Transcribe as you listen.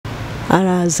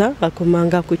araza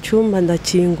akomanga ku cyumba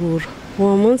ndakingura.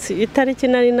 Uwo munsi itariki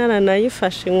nari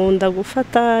naranayifashe nkunda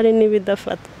gufata hari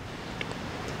n'ibidafata.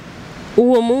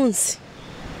 Uwo munsi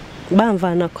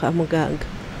bamvana kwa muganga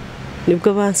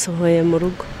nibwo bansohoye mu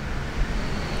rugo.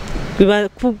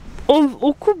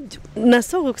 Uko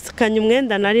nasohokanye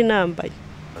umwenda nari nambaye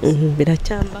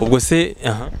biracyamba. Ubwo se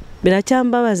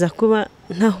biracyambabaza kuba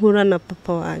ntahura na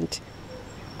papa wanjye.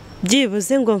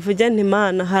 Byibuze ngo mvuge nti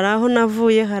Mana hari aho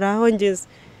navuye hari aho ngeze.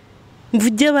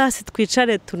 Mvuge basi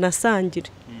twicare tunasangire.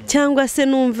 Cyangwa se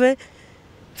numve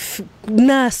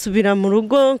nasubira mu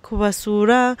rugo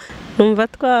kubasura numva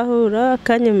twahura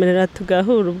akanyemerera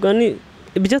tugahura. Ubwo ni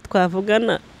ibyo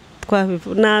twavugana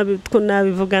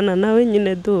nabivugana nawe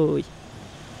nyine duhuye.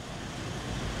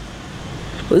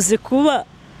 Uzi kuba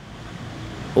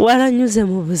waranyuze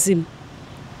mu buzima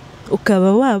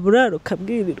ukaba wabura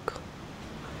ukabwirirwa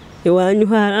iwanyu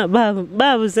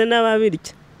babuze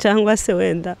n'ababirya cyangwa se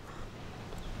wenda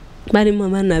barimo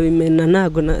banabimena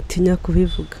ntago natinya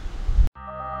kubivuga.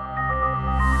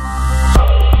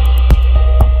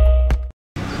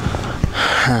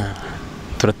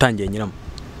 Turatangiye Nyirama.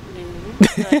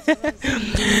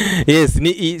 Yes,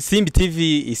 ni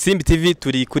Simbi TV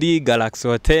turi kuri Galaxy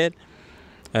Hotel.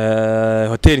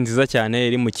 Hotel nziza cyane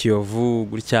iri mu Kiyovu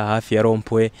gutya hafi ya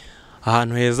Rompwe,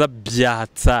 ahantu heza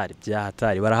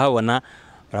byahatari barabona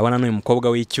n'uyu mukobwa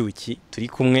w'icyuki turi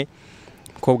kumwe,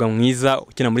 mukobwa mwiza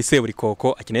ukina muri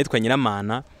Seburikoko, akina yitwa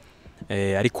Nyiramana,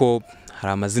 ariko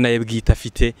hari amazina ye bwite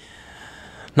afite.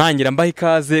 Ntangira mbaha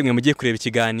ikaze mwe mugiye kureba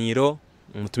ikiganiro,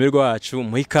 umutumirwa wacu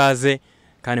muha ikaze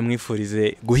kandi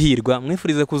mwifurize guhirwa,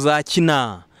 mwifurize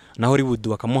kuzakina na Hollywood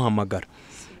bakamuhamagara.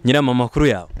 Nyirama, makuru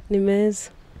yawe ni meza.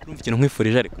 Urumva ikintu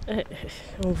nkwifurije ariko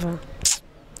umva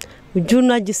ujye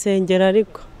unagisengera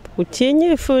ariko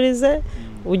ukinyifurize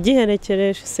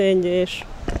ugiherekeresha isengesho.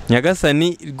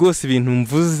 Nyagasani rwose ibintu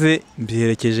mvuze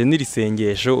mbiherekeje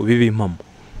n'irisengesho ubibimpamo.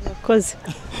 Yakoze.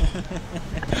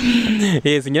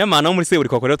 Yes, Nyiramana wo muri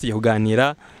Seburikoko rero tugiye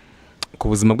kuganira ku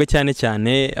buzima bwe cyane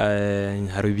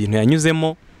hari ibintu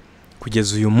yanyuzemo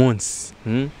kugeza uyu munsi.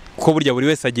 Kuko burya buri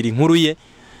wese agira inkuru ye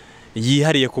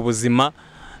yihariye ku buzima,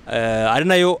 ari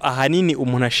nayo ahanini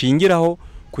umuntu ashingiraho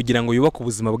kugira ngo yubake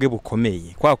ubuzima bwe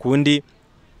bukomeye. Kwa kundi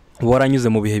waranyuze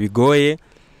mu bihe bigoye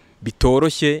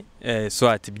bitoroshye,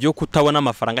 swati byo kutabona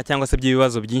amafaranga cyangwa se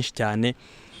by'ibibazo byinshi cyane,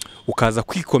 ukaza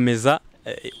kwikomeza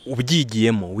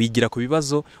ubyigiyemo, wigira ku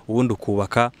bibazo ubundi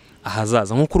ukubaka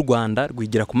ahazaza. Nk'uko u Rwanda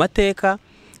rwigira ku mateka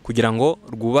kugira ngo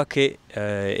rwubake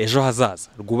ejo hazaza,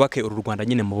 rwubake uru Rwanda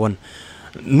nyine mubona.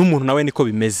 N'umuntu nawe niko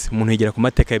bimeze, umuntu yigira ku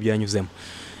mateka y'ibyo yanyuzemo.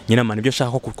 Nyiramana, ibyo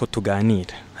shaka ko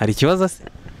tuganira, hari ikibazo se?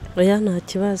 Oya, nta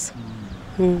kibazo.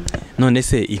 None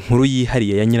se inkuru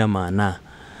yihariye ya Nyiramana,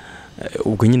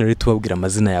 ubwo nyine uri tubabwira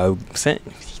amazina yawe,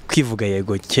 kwivuga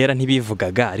yego kera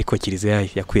ntibivugaga ariko kirize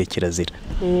yakuye kirazira.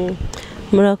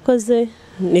 Murakoze,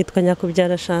 nitwa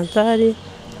Nyakubyara Chantal.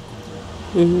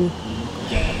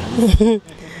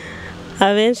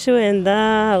 Abenshi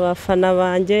wenda abafana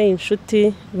banjye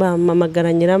inshuti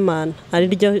bamamagara Nyiramana, ari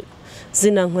ryo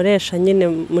zina nkoresha nyine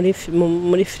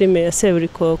muri filime ya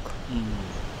Seburikoko.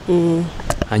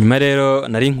 Hanyuma rero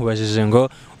nari nkubajije ngo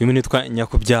uyu muntu yitwa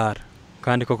Nyakubyara,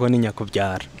 kandi koko ni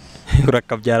Nyakubyara.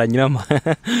 Urakabyara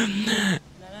Nyiramana?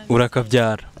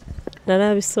 Urakabyara?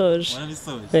 Narabisoje.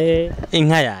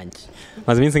 Inka yanjye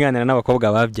maze iminsi nganira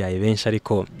n'abakobwa babyaye benshi,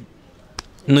 ariko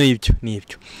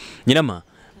n'ibyo Nyirama,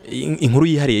 inkuru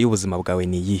yihariye y'ubuzima bwawe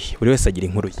ni iyihe? Buri wese agira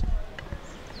inkuru ye.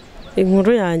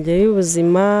 Inkuru yanjye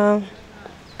y'ubuzima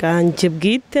bwanjye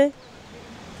bwite,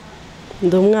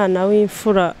 ndi umwana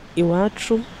w'imfura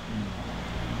iwacu.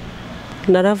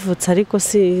 Naravutse ariko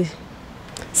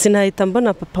sinahita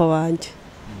mbona papa wanjye,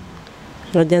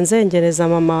 nkajya nzengereza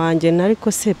mama wanjye,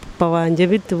 ariko se papa wanjye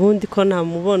bite ubundi ko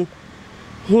namubona.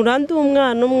 Nkura ndi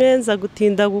umwana umwe nza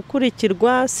gutinda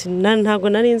gukurikirwa, ntago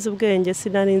narinzi ubwenge,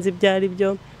 sinarinzi ibyo ari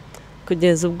byo,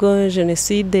 kugeza ubwo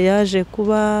jenoside yaje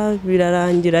kuba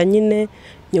birarangira nyine.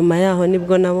 Nyuma yaho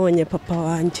nibwo nabonye papa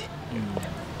wanjye.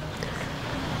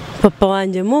 Papa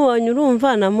wanjye mubonye,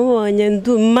 urumva namubonye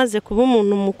maze kuba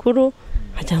umuntu mukuru,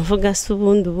 nkajya mvuga se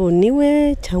ubundi ubu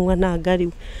niwe cyangwa ntago ari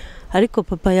we. Ariko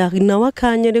papa nawe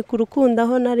akanyereka urukundo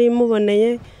aho nari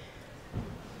muboneye,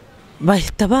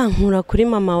 bahita bankura kuri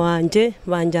mama wanjye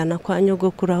banjyana kwa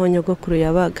nyogokuru, aho nyogokuru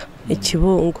yabaga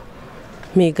Ikibungo.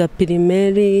 Miga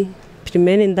primaire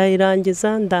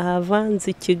ndayirangiza, ndahava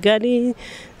nzi Kigali,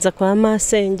 nza kwa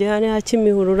masenge hariya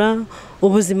Kimihurura.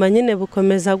 Ubuzima nyine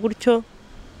bukomeza gutyo.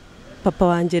 Papa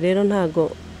wanjye rero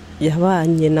ntago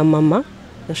yabanye na mama,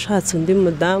 yashatse undi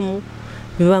mudamu,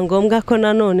 biba ngombwa ko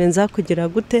nanone nza kugira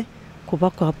gute kuba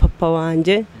kwa papa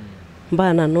wanjye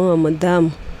mbana n'uwo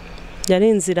mudamu yari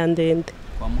inzira ndende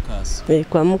kwa mukasa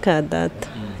kwa mukadata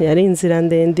yari inzira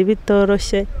ndende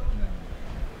bitoroshye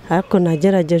ariko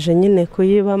nagerageje nyine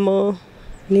kuyibamo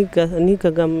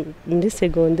nigaga muri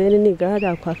segonderi niga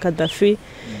hariya kwa Kadafi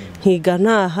nkiga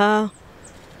ntaha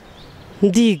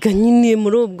ndiga nyine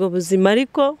muri ubwo buzima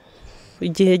ariko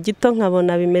igihe gito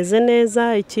nkabona bimeze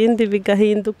neza ikindi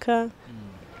bigahinduka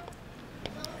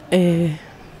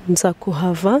nza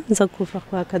kuva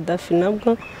kwa Kadafi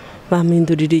nabwo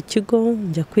bampindurira ikigo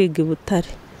njya kwiga i Butare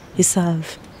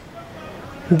Isave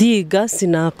ndiga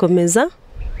sinakomeza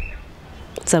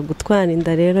nza gutwara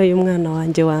inda rero y'umwana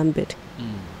wanjye wa mbere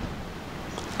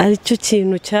aricyo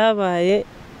kintu cyabaye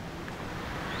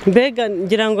mbega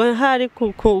ngira ngo hari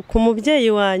ku mubyeyi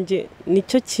wanjye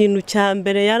nicyo kintu cya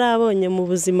mbere yari abonye mu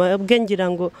buzima bwe ngira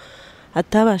ngo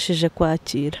atabashije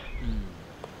kwakira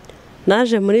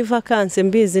naje muri vacances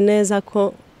mbizi neza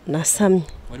ko nasamye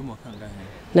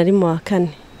nari mu wa kane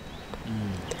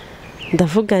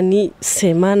ndavuga ni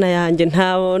semana yanjye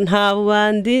nta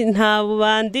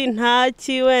bubandi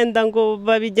ntaki wenda ngo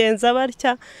babigenza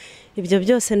batya ibyo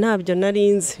byose ntabyo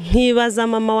narinzi nkibaza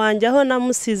mama wanjye aho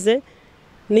namusize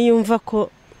niyumva ko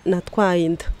natwaye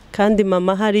inda kandi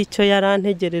mama hari icyo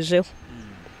yarantegerejeho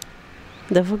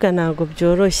ndavuga ntabwo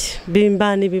byoroshye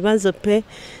bimbana ibibazo pe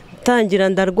tangira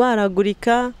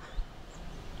ndarwaragurika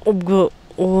ubwo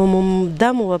uwo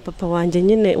mudamu wa papa wanjye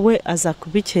nyine we aza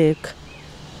kubikeka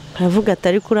aravuga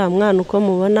atari kuri mwana uko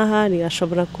mubona hari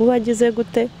ashobora kuba agize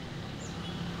gute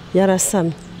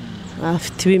yarasamye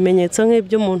afite ibimenyetso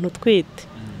nk'iby'umuntu utwite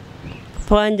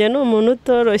papa wanjye ni umuntu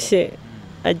utoroshye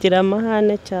agira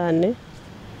amahane cyane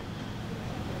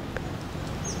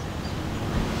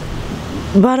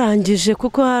barangije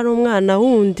kuko hari umwana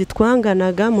wundi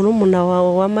twanganaga murumuna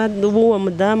w'uwo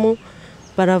mudamu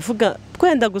baravuga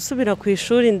twenda gusubira ku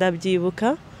ishuri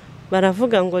ndabyibuka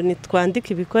baravuga ngo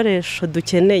nitwandike ibikoresho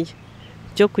dukeneye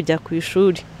byo kujya ku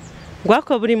ishuri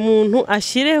ngwako buri muntu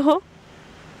ashyireho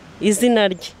izina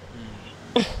rye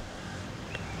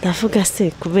ndavuga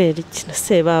se kubera iki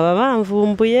se baba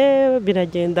bamvumbuye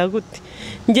biragenda gute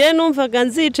ngiye numvaga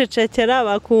nzicecekera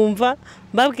bakumva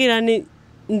babwira ni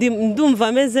ndumva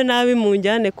ameze nabi mu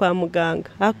njyane kwa muganga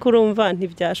ariko urumva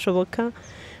ntibyashoboka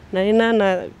nari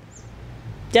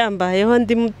byambayeho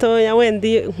ndi mutoya wenda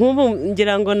nk'ubu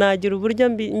ngira ngo nagira uburyo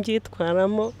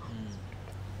mbyitwaramo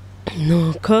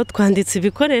nuko twanditse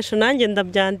ibikoresho nanjye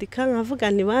ndabyandika nkavuga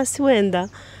nti basi wenda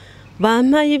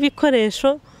bampaye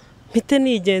ibikoresho mpite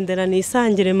nigendera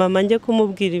nisangire mama njye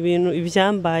kumubwira ibintu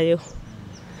ibyambayeho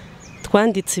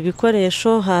twanditse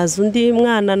ibikoresho haza undi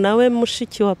mwana nawe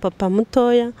mushiki wa papa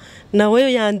mutoya nawe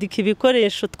yandika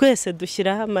ibikoresho twese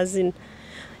dushyiraho amazina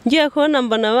ngiye kubona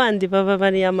mbona abandi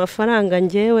bababariye amafaranga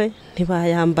ngewe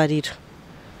ntibayambarira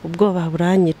ubwoba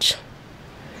buranyica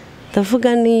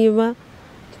ndavuga niba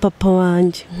papa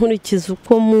wanjye nkurikiza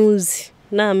uko muzi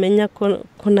namenya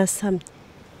ko nasamye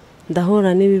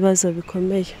ndahura n'ibibazo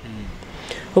bikomeye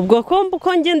ubwo ko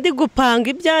njye ndi gupanga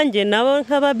ibyanjye nabo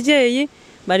nk'ababyeyi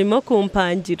barimo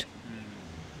kumpangira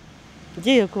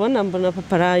ngiye kubona mbona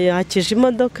papa yakije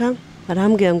imodoka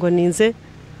arambwira ngo ninze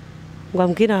ngo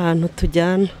ambwire ahantu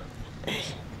tujyana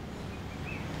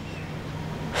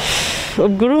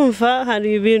ubwo urumva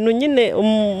hari ibintu nyine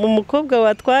umukobwa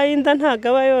watwaye inda ntabwo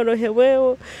aba yorohewe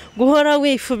guhora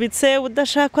wifubitse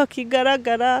udashaka ko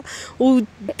igaragara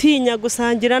utinya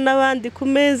gusangira n'abandi ku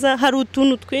meza hari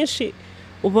utuntu twinshi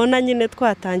ubona nyine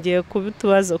twatangiye kuba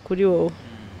utubazo kuri wowe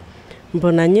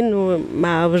mbona nyine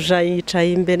mabuja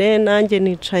yicaye imbere nanjye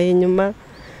nicaye inyuma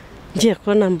ngiye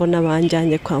kubona mbona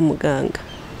banjyanye kwa muganga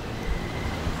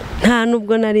nta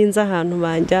nubwo narinze ahantu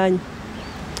banjyanye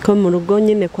ko mu rugo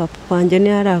nyine kwa papa wanjye ni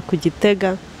hariya ku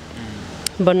Gitega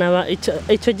mbona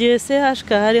icyo gihe CHK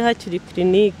hari hakiri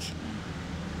kirinike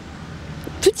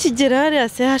tukigera hariya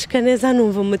CHK neza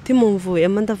numva umutima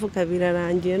umvuyemo ndavuga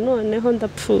birarangiye noneho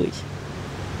ndapfuye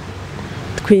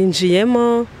twinjiyemo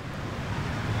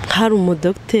hari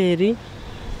umudogiteri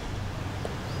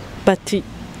bati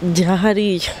jya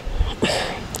hariya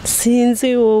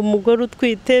sinzi uwo mugore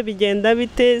utwite bigenda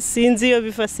bite sinzi iyo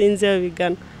bifa sinzi iyo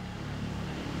bigana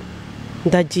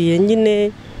ndagiye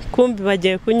nyine kumbi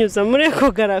bagiye kunyuza muri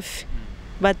ekogarafi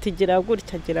batigira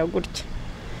gutya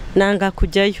nanga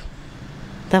kujyayo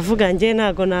ndavuga nge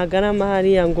ntago nagarama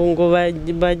hariya ngo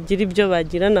bagire ibyo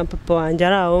bagira na papa wanjye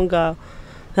ari aho ngaho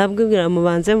nabwira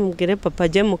mubanze mubwire papa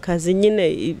ajye mu kazi nyine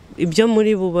ibyo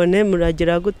muri bubone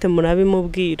muragira gute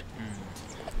murabimubwira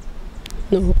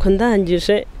nuko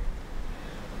ndangije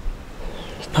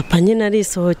papa nyine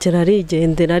arisohokera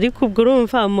arigendera ariko ubwo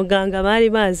urumva umuganga bari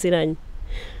baziranye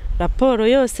raporo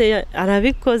yose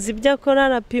arabikoze, ibyo akora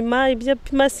arapima, ibyo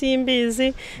apima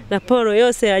simbizi, raporo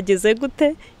yose yagize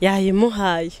gute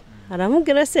yayimuhaye.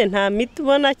 Aramubwira se nta miti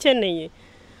ubona akeneye?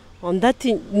 Undi ati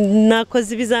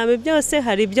nakoze ibizami byose,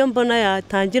 hari ibyo mbona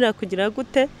yatangira kugira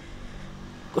gute,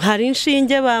 hari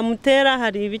inshinge bamutera,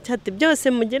 hari ibicati byose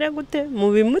mugire gute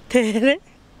mubimutere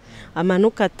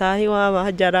amanuka atahe iwabo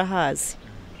hajya arahazi.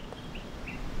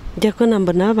 Njya ko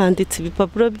mbona banditse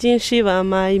ibipapuro byinshi,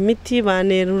 bamaye imiti,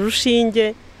 banera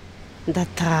urushinge,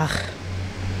 ndataha.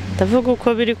 Ndavuga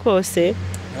uko biri kose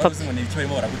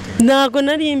ntago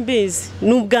nari mbizi,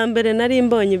 n'ubwa mbere nari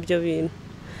mbonye ibyo bintu.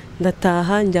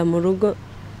 Ndataha njya mu rugo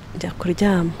njya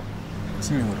kuryama.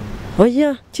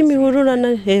 Oya Kimihurura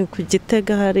ku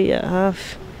Gitega hariya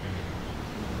hafi.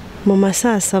 Mu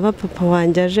masaa 7 papa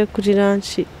wanjye aje kuri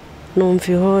ranchi, numva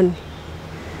ihoni.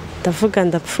 Ndavuga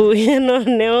ndapfuye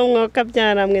noneho mwoka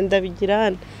byaramwe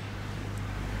ndabigirana.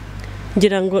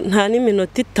 Ngira ngo nta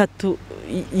n'iminota 3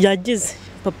 yagize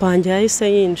papa wanjye yahise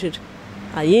yinjira.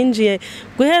 Ayinjiye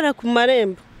guhera ku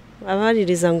marembo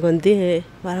abaririza ngo ndihe,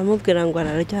 baramubwira ngo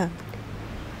araryama.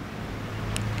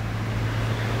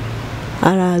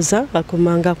 Araza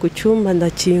akomanga ku cyumba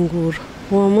ndakingura.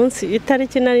 Uwo munsi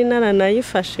itariki nari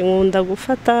naranayifashe nkunda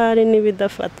gufata hari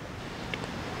n'ibidafata.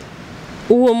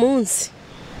 Uwo munsi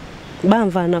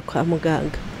bamvana kwa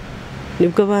muganga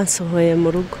nibwo bansohoye mu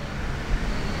rugo.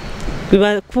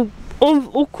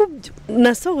 Uko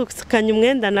nasohokanye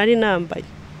umwenda nari nambaye,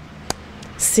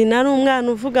 sinari umwana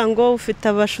uvuga ngo ufite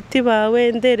abashuti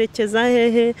bawe nderekeza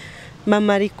hehe,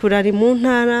 mama ari kurari mu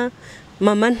ntara,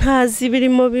 mama ntazi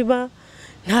birimo biba,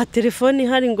 nta telefone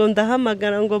ihari ngo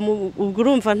ndahamagara ngo ubwo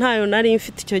urumva ntayo nari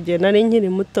mfite icyo gihe, nari nkiri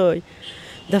mutoya.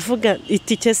 Ndavuga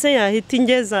itike se yahita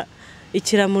ingeza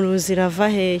ikiramuruzi rava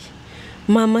hehe.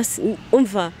 Mama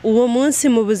umva uwo munsi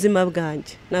mu buzima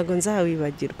bwanjye nago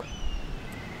nzawibagirwa.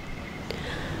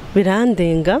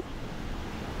 Birandenga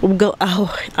ubwo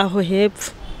aho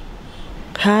hepfo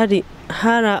hari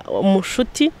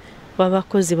umushuti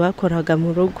w'abakozi bakoraga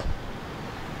mu rugo,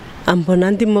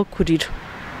 ambona ndimo kurira,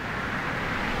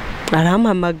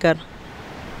 arampamagara.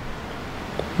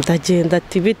 Ndagenda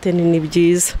ati bite ni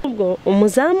byiza. Ubwo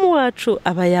umuzamu wacu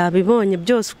aba yabibonye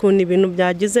byose ukuntu ibintu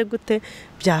byagize gute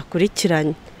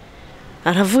byakurikiranye.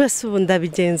 Aravuga se ubu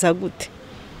ndabigenza gute?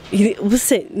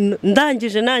 Buse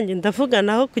ndangije nanjye ndavuga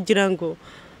naho kugira ngo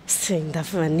se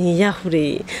ndavuga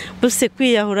niyahure. Buse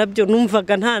kwiyahura byo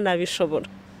numvaga nta nabishobora.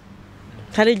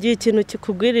 Hari igihe ikintu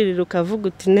kikugwiririra ukavuga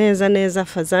uti neza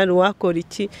fazari wakora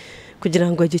iki kugira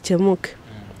ngo gikemuke.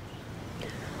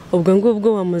 Ubwo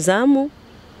ngubwo wa muzamu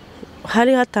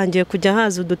hari hatangiye kujya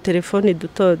haza udutelefoni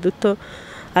duto,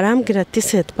 arambwira ati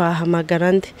se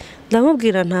twahamagara nde?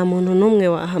 Ndamubwira nta muntu n'umwe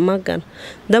wahamagara.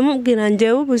 Ndamubwira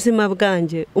njyewe ubuzima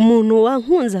bwanjye umuntu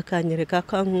wankunze akanyereka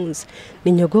ko ankunze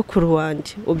ni nyogokuru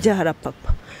wanjye ubyara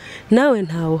papa, nawe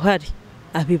ntawe uhari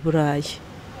abi Burayi,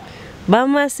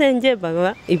 bamasenge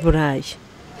baba i Burayi,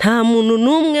 nta muntu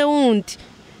n'umwe wundi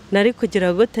nari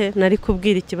kugira gute nari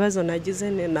kubwira ikibazo nagize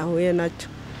nahuye nacyo.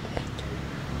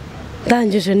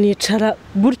 Ndangije nicara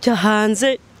gutya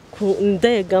hanze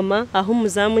ndegama aho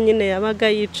umuzamu nyine yabaga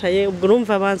yicaye. Ubwo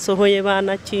urumva bansohoye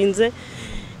banakinze,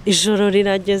 ijoro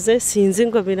rirageze sinzi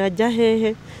ngo birajya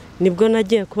hehe. Nibwo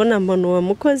nagiye kubona mbona uwo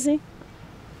mukozi,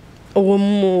 uwo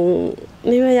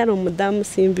niba yari umudamu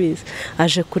simbizi,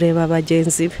 aje kureba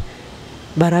abagenzi be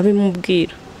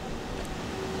barabimubwira.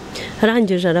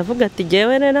 Arangije aravuga ati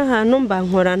jyewe rero ahantu mba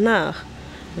nkora ntaha,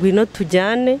 ngwino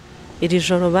tujyane iri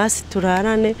joro basi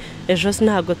turarane, ejo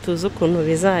ntabwo tuzi ukuntu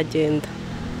bizagenda.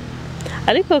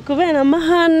 Ariko kubera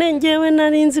amahane njyewe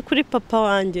nari nzi kuri papa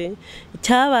wanjye,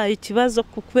 cyabaye ikibazo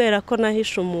kubera ko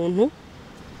nahishe umuntu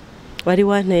wari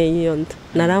wanteye iyo nda,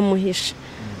 naramuhishe.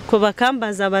 Ko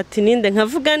bakambaza bati ninde,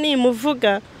 nkavuga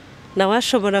nimuvuga nawe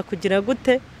ashobora kugira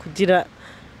gute, kugira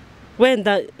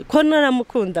wenda ko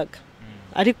naramukundaga,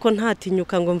 ariko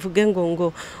ntatinyuka ngo mvuge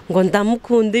ngo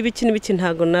ndamukunda ibiki n'ibiki.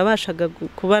 Ntago nabashaga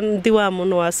kuba ndi wa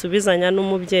muntu wasubizanya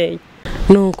n'umubyeyi.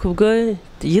 Nuko ubwo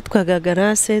yitwaga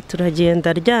Garase, turagenda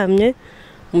aryamye.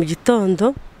 Mu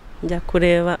gitondo njya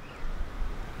kureba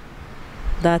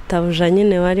databuja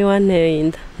nyine wari wanteye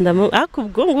inda. Ariko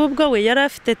ubwo ngubwo we yari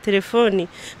afite telefoni,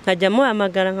 nkajya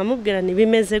muhamagara nkamubwira ni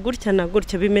bimeze gutya na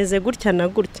gutya, bimeze gutya na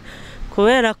gutya.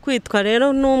 Kubera kwitwa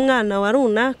rero n'umwana wa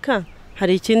runaka,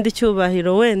 hari ikindi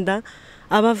cyubahiro wenda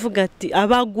abavuga ati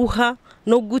abaguha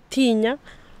no gutinya.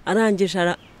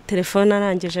 Arangije telefone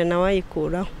arangije nawe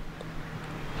ayikuraho.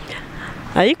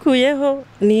 Ayikuyeho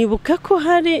nibuka ko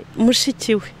hari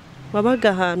mushiki we wabaga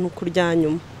ahantu kurya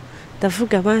nyuma.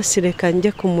 Ndavuga basi reka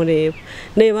njye kumureba.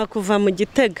 Neba kuva mu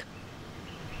Gitega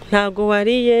ntago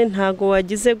wariye ntago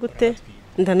wagize gute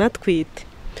ndanatwite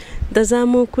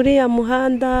ndazamuka uriya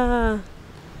muhanda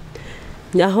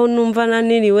aho numva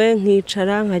naniriwe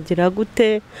nkicara nkagira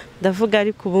gute ndavuga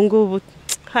ariko ubu ngubu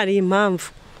hari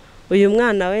impamvu uyu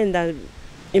mwana wenda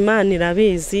Imana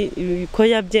irabizi ko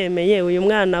yabyemeye uyu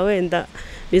mwana wenda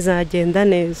bizagenda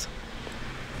neza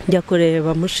njya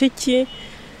kureba mushiki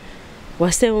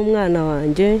wase w'umwana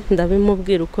wanjye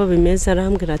ndabimubwira uko bimeze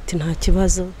arambwira ati nta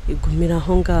kibazo igumira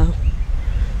aho ngaho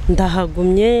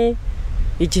ndahagumye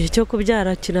igihe cyo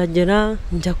kubyara kiragera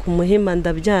njya ku muhima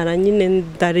ndabyara nyine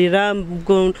ndarira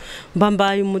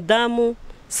mbambaye umudamu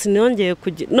sinongeye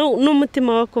kugira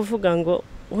n'umutima wo kuvuga ngo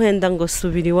wenda ngo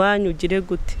subira iwanyu ugire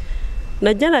gute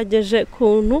nagerageje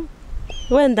kuntu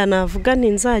wenda navuga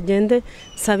nzagende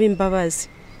saba imbabazi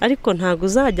ariko ntago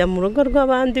uzajya mu rugo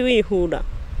rw'abandi wihura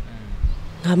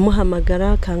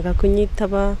nkamuhamagara kanga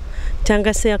kunyitaba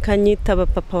cyangwa se akanyitaba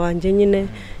papa wanjye nyine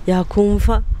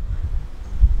yakumva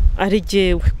ari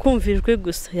jewe kumvijwe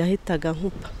gusa yahitaga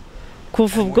nkupa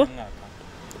kuva ubwo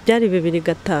byari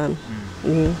 2005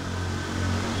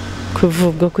 kuva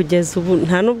ubwo kugeza ubu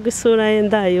nta nubwo isura ye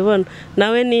ndayibona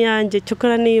nawe niyanjye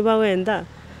cyokora niba wenda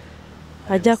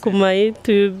ajya ku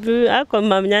YouTube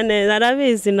akomamya neza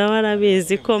arabizi nawe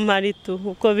arabizi ko mpari tu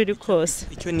uko biri kose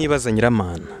icyo nibaza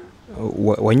Nyiramana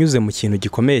wanyuze mu kintu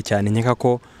gikomeye cyane nkeka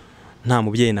ko nta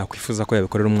mubyeyi nakwifuza ko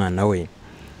yabikorera umwana we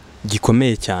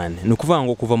gikomeye cyane ni ukuvuga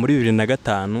ngo kuva muri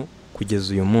 2005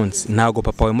 kugeza uyu munsi ntago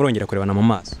papa we murongera kurebana mu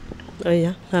maso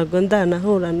oya ntago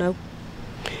ndanahura nawe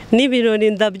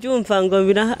n'ibirori ndabyumva ngo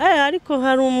ariko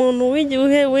hari umuntu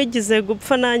wigize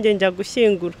gupfa nanjye njya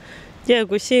gushyingura ngiye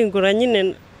gushyingura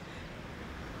nyine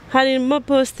harimo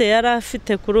poste yari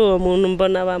afite kuri uwo muntu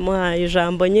mbona bamuhaye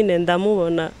ijambo nyine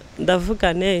ndamubona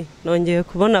ndavuga nongeye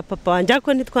kubona papa wanjye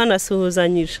ko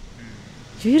ntitwanasuhuzanyije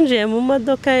yinjiye mu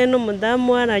modoka ye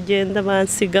n'umudamu aragenda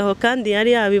bansigaho kandi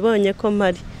yari yabibonye ko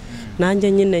mpari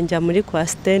nanjye nyine njya muri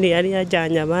kwasiteri yari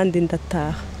yajyanye abandi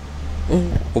ndataha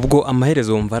ubwo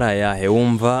amaherezo wumva ari ayahe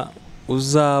wumva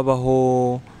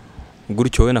uzabaho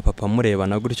gutyo we na papa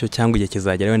murebana gutyo cyangwa igihe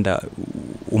kizagera wenda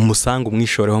umusanga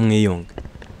umwishoreho mwiyunga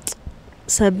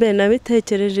Sabe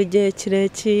nabitekereje igihe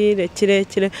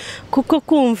kirekire kuko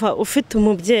kumva ufite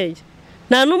umubyeyi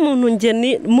nta n'umuntu nge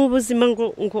mu buzima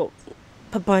ngo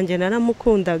papa wanjye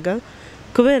naramukundaga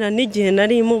kubera n'igihe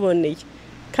nari imuboneye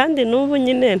kandi n'ubu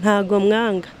nyine ntago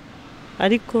mwanga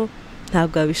ariko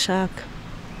ntago abishaka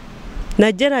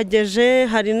nagerageje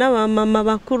hari n'abamama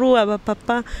bakuru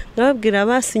abapapa nkababwira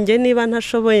basinge niba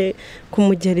ntashoboye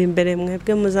kumugera imbere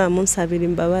mwebwe muzamunsabira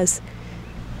imbabazi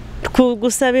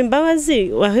gusaba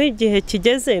imbabazi aho igihe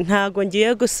kigeze ntago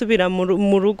ngiye gusubira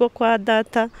mu rugo kwa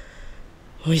data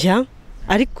oya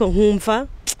ariko nkumva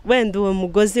wenda uwo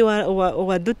mugozi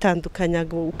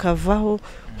wadutandukanyaga ukavaho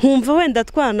nkumva wenda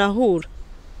twanahura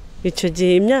icyo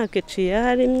gihe imyaka iciye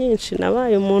hari myinshi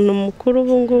nabaye umuntu mukuru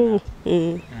ubu ngubu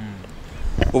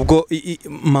ubwo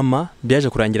mama byaje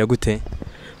kurangira gute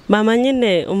mama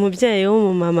nyine umubyeyi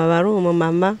w'umumama bari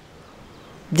umumama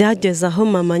byageze aho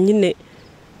mama nyine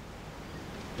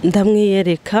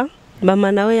ndamwiyereka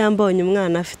mama nawe yambonye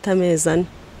umwana afite amezi 4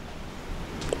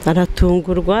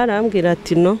 aratungurwa arambwira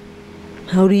ati no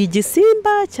nturi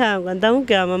igisimba cyangwa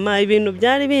ndamubwira mama ibintu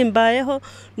byari bimbayeho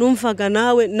numvaga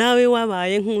nawe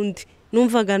wabaye nk'undi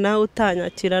numvaga nawe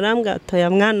utanyakira arambwira atoya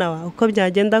mwana wawe uko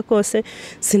byagenda kose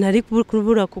sinari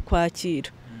kubura kukwakira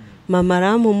mama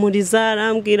arampumuriza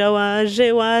arambwira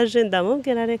waje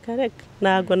ndamubwira reka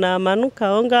ntago namanuka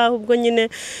aho ngaho ubwo nyine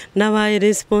nabaye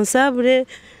responsable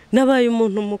nabaye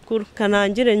umuntu mukuru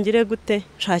kanangire ngire gute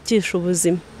nshakisha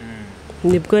ubuzima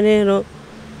nibwo rero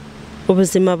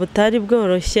ubuzima butari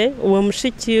bworoshye uwo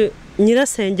mushiki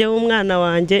nyirasenge w'umwana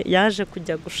wanjye yaje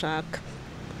kujya gushaka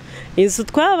inzu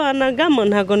twabanagamo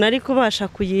ntago nari kubasha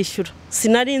kuyishyura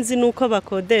sinari nzi nuko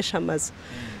bakodesha amazu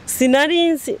sinari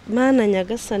nzi mana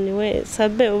nyagasani we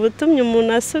Sabe ubutumye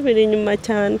umuntu asubira inyuma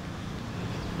cyane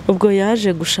ubwo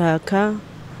yaje gushaka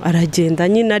aragenda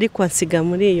nyine ariko ansiga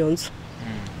muri iyo nzu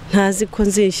ntazi ko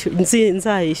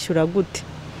nzayishyura gute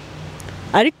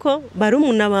ariko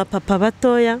barumuna ba papa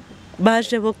batoya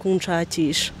baje bo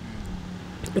kunshakisha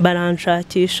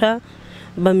baranshakisha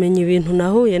bamenya ibintu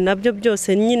nahuye nabyo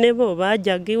byose nyine bo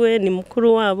bajyaga iwe ni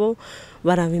mukuru wabo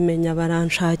barabimenya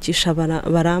baranshakisha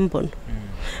barambona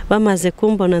bamaze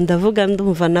kumbona ndavuga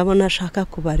ndumva nabo nashaka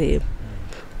kubareba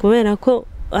kubera ko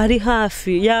ari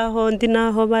hafi yaho ndi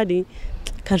naho bari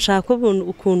kanshaka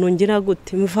ukuntu ngira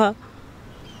gute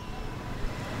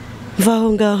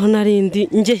mvaho ngaho narindi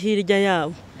nje hirya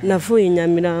yabo navuye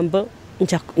Nyamirambo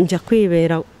njya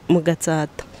kwibera mu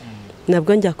Gatsata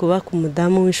nabwo njya kuba ku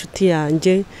mudamu w'inshuti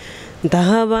yanjye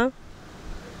ndahaba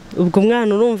ubwo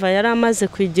umwana urumva yari amaze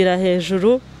kwigira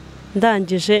hejuru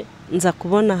ndangije nza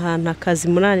kubona ahantu akazi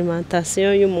muri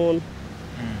alimentation y'umuntu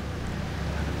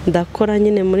ndakora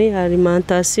nyine muri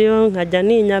alimentation nkajya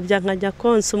ninyabya nkajya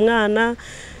konsa umwana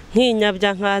nkinyabya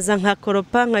nkaza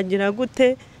nkakoropa nkagira gute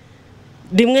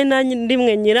rimwe na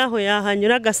rimwe nyiraho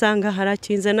yahanyura agasanga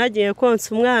harakinze nagiye konsa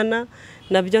umwana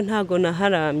nabyo ntago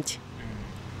naharambye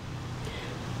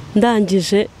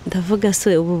ndangije ndavuga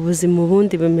se ubu buzima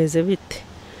ubundi bimeze bite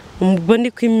ubwo ni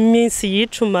ko iminsi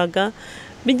yicumaga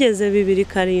bigeze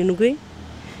 2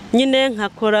 nyine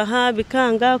nkakora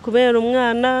bikanga kubera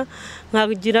umwana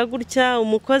nkagira gutya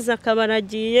umukozi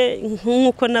akabaragiye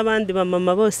nk'uko n'abandi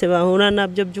bamama bose bahura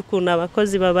nabyo by'ukuntu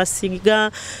abakozi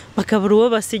babasiga bakabura uwo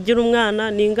basigira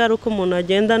umwana ni ingaruka umuntu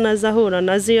agenda nazahura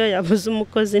naziyo yabuze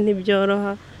umukozi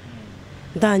ntibyoroha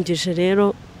ndangije rero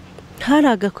hari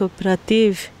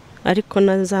agakoperative ariko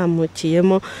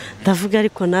nazamukiyemo ndavuga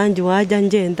ariko nanjye wajya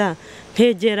ngenda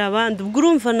nkegera abandi ubwo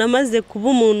urumva namaze kuba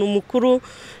umuntu mukuru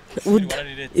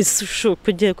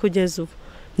kugeza ubu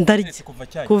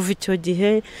kuva icyo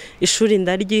gihe ishuri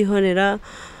ndaryihorera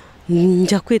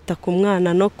njya kwita ku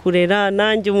mwana no kurera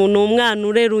nanjye umuntu umwana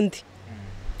urera undi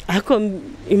ariko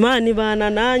Imana ibana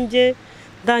nanjye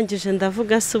ndangije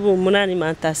ndavuga se ubu muri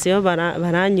alimentation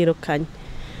baranyirukanye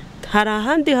hari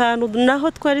ahandi hantu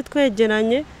naho twari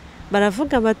twegeranye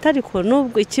baravuga batariko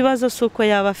nubwo ikibazo suko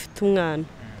yaba afite umwana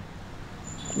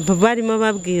barimo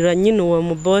babwira nyine uwo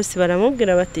mu boss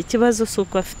baramubwira bati ikibazo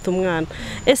suko afite umwana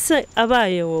ese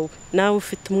abaye wowe nawe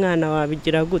ufite umwana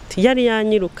wabigira gute yari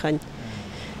yanyirukanye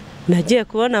nagiye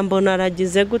kubona mbona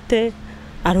aragize gute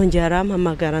arongera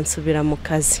arampamagara nsubira mu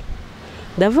kazi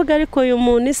ndavuga ariko uyu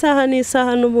muntu isaha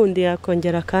n'isaha n'ubundi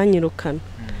yakongera akanyirukana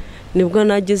nibwo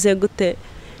nagize gute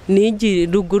nigi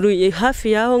ruguru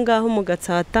hafi yaho ngaho mu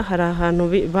Gatsata hari ahantu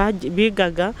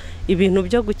bigaga ibintu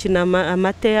byo gukina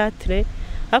amateatre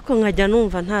ako nkajya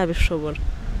numva ntabishobora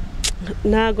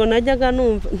ntago najyaga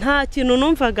numva nta kintu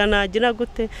numvaga nagira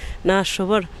gute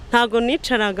nashobora ntago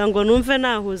nicaraga ngo numve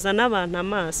nahuza n'abantu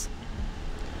amaso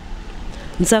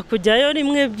nza kujyayo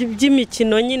rimwe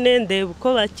by'imikino nyine ndeba uko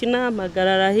bakina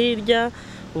amagarara hirya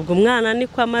ubwo umwana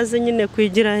niko amaze nyine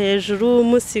kwigira hejuru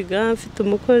musiga mfite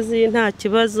umukozi nta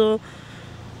kibazo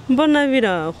mbona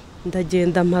biraho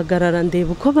ndagenda mpagarara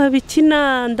ndeba uko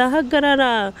babikina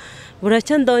ndahagarara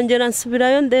buracya ndongera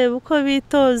nsubirayo ndeba uko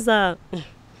bitoza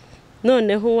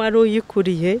noneho wari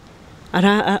uyikuriye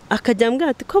akajya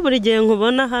ambwira ati ko buri gihe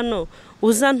nkubona hano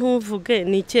uza ntuvuge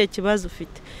ni ikihe kibazo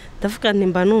ufite ndavuga nti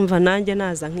mba numva nanjye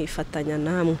naza nkifatanya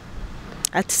namwe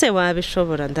ati se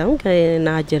wabishobora ndamubwira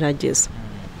nagerageza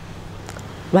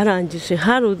barangije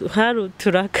haru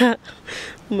turaka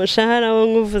umushahara wo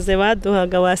nkuvuze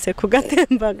baduhaga wase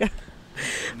kugatembaga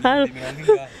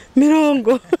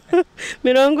mirongo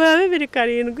ya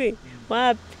 207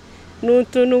 wapi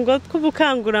n'utuntu ngo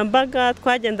tw'ubukangurambaga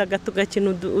twagendaga tugakina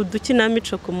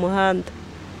udukinamico ku muhanda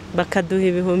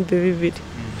bakaduha 2,000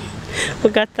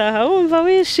 ugataha wumva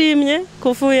wishimye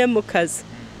kuvuye mu kazi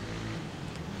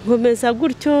nkomeza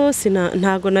gutyo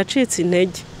ntago nacitse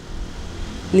intege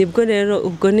nibwo rero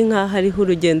ubwo ni nkaho hariho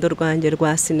urugendo rwanjye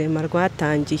rwa sinema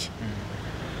rwatangiye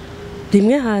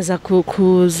rimwe haza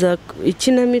kuza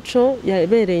ikinamico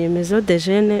yabereye Maison de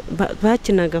Jeunes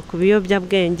bakinaga ku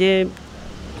biyobyabwenge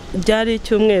byari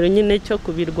icyumweru nyine cyo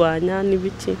kubirwanya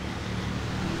n'ibiki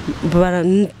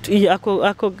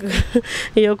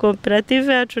iyo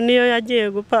koperative yacu niyo yagiye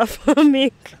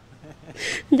guperforminga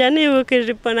njya nibuka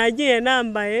ijipo nagiye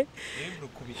nambaye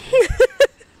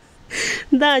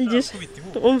ndangije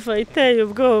umva iteye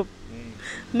ubwoba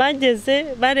mageze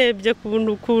barebye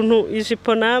ukuntu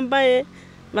ijipo nambaye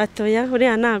batoya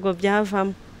uriya ntago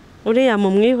byavamo uriya mu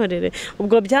mwihorere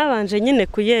ubwo byabanje nyine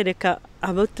kuyereka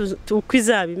abo uko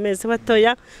izaba imeze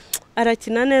batoya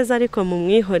arakina neza ariko mu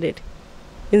mwihorere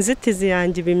inzitizi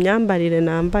yanjye imyambarire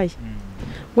nambaye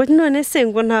ngo none se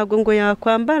ngo ntago ngo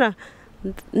yakwambara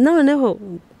noneho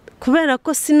kubera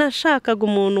ko sinashakaga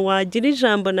umuntu wagira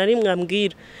ijambo na rimwe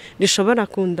ambwira rishobora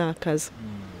kundakaza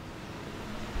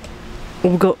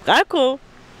ubwo ariko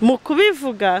mu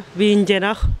kubivuga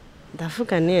bingeraho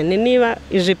ndavuga niba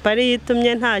ijipo ari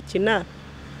yitumye ntakina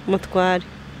mutware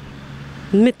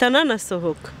mpita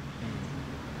nanasohoka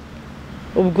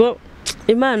ubwo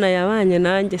Imana yabanye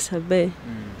nanjye sabe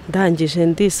ndangije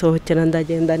ndisohokera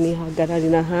ndagenda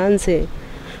nihagararira hanze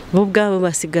bo ubwabo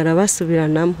basigara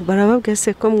basubiranamo barababwiye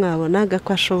se ko mwabonaga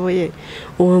ko ashoboye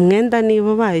uwo mwenda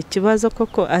niba baye ikibazo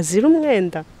koko azira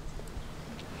umwenda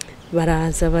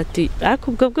baraza bati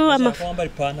ariko ubwo wambara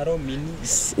ipantaro mini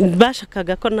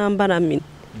bashakaga ko nambara mini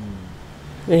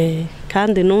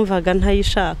kandi numvaga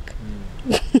ntayishaka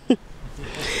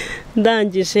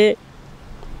ndangije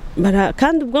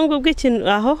kandi ubwo ngubwo ikintu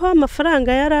aho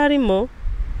amafaranga yari arimo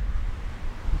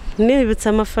nibutse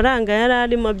amafaranga yari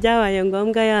arimo byabaye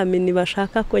ngombwa yamini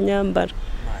bashaka ko nyambara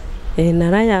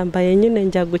narayambaye nyine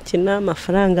njya gukina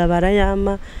amafaranga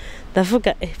barayama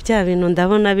ndavuga bya bintu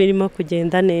ndabona birimo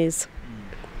kugenda neza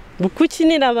uko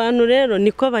ukinira abantu rero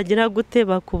niko bagira gute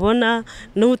bakubona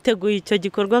n'uteguye icyo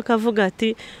gikorwa akavuga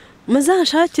ati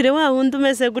muzashakire wa wundi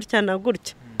umeze gutya na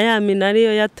gutya yamina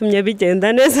ariyo yatumye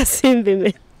bigenda neza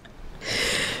simbimenye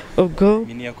ubwo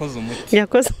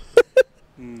yakoze umuti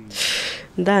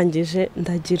ndangije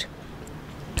ndagira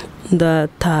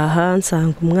ndataha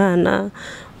nsanga umwana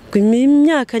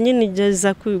imyaka nyine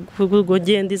igeza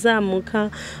kugenda izamuka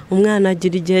umwana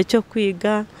agira igihe cyo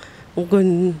kwiga ubwo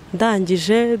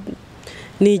ndangije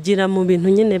nigira mu bintu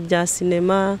nyine bya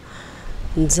sinema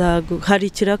hari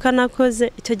ikiraka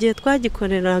nakoze icyo gihe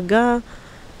twagikoreraga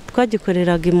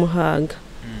i Muhanga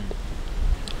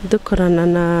dukorana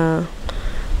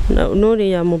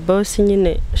n'uriya mu boss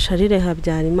nyine Sharire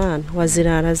Habyarimana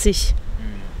wazirara zishya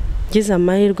gize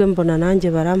amahirwe mbona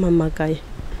nanjye barampamagaye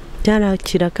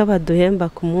byarakira ko baduhemba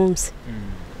ku munsi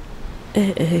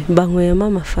banyweyemo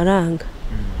amafaranga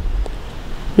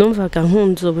numvaga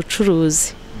nkunze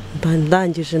ubucuruzi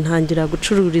ndangije ntangira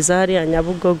gucururiza hariya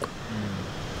Nyabugogo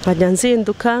nkajya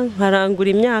nzinduka nkarangura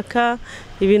imyaka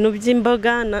ibintu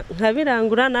by'imboga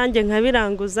nkabirangura nanjye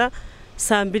nkabiranguza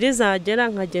saa 2 zagera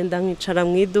nkagenda nkicara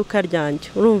mu iduka ryanjye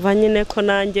urumva nyine ko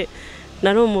nanjye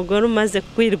nari umugore umaze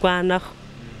kwirwanaho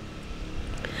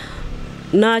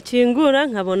nakingura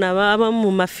nkabona baba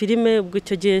mu mafilime ubwo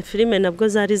icyo gihe filime nabwo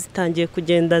zari zitangiye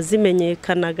kugenda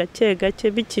zimenyekana gake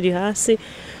gake bikiri hasi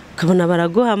ukabona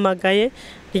baraguhamagaye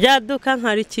ryaduka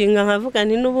nkarikinga nkavuga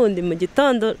nti n'ubundi mu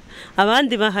gitondo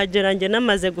abandi bahageranye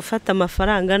namaze gufata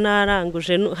amafaranga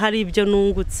naranguje hari ibyo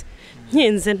nungutse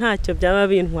nkinze ntacyo byaba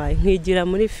bintwaye nkigira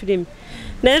muri filime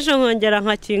nejo nkongera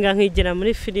nkakinga nkigira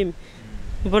muri filime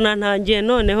mbona ntangiye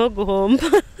noneho guhomba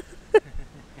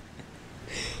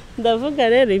ndavuga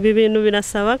rero ibi bintu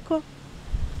birasaba ko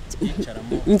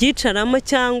ngicaramo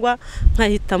cyangwa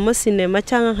nkahitamo sinema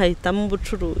cyangwa nkahitamo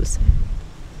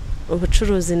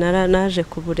ubucuruzi naje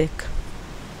kubureka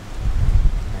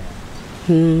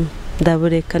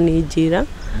ndabureka nigira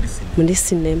muri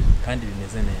sinema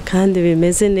kandi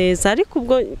bimeze neza ariko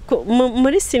ubwo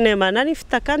muri sinema nari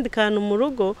mfite akandi kantu mu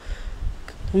rugo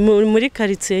muri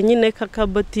karitsiye nyine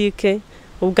kakabotike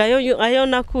ubwo ayo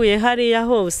nakuye hariya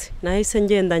hose nahise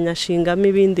ngenda nyashingamo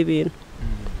ibindi bintu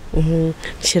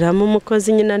nshyiramo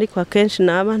umukozi nyine ariko akenshi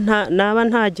naba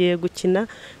ntagiye gukina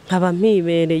nkaba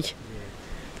mpibereye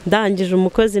ndangije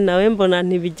umukozi nawe mbona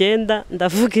ntibigenda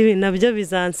ndavuga ibi nabyo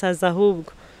bizansaza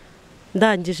ahubwo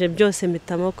ndangije byose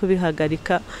mpitamo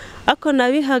kubihagarika ako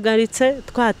nabihagaritse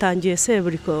twatangiye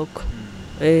seburikoko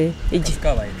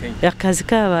akazi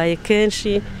kabaye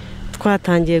kenshi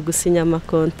twatangiye gusinya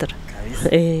amakontara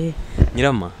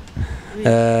Nyirama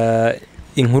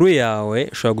inkuru yawe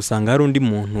ushobora gusanga hari undi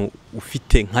muntu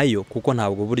ufite nkayo kuko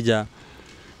ntabwo burya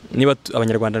niba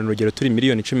Abanyarwanda n'urugero turi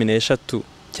miliyoni 13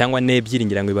 cyangwa 2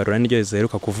 ngira ngo ibarura n'iryo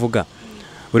ziheruka kuvuga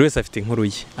buri wese afite inkuru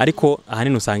ye ariko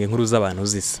ahanini usanga inkuru z'abantu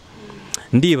zisa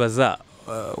ndibaza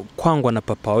kwangwa na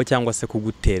papa wawe cyangwa se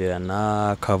kugutererana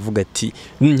akavuga ati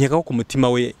nkeka ko ku mutima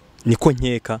we niko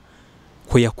nkeka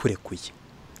ko yakurekuye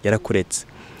yarakuretse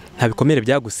nta bikomere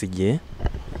byagusigiye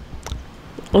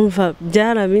umva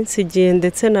byarabinsigiye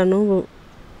ndetse na n'ubu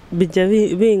bijya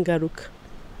bingaruka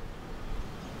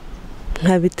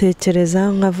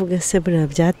nkabitekereza nkavuga se buriya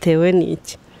byatewe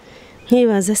n'iki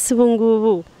nkibaza se ubu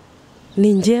ngubu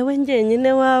ni njyewe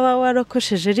njyenyine waba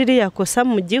warakosheje ririya kosa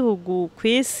mu gihugu ku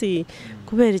isi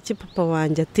kubera iki papa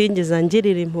wanjye atigeze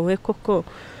angirira impuhwe koko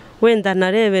wenda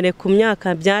narebere ku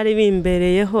myaka byari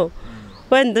bimbereyeho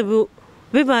wenda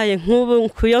bibaye nk'ubu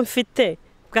kuyo mfite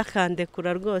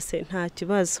bwakandekura rwose nta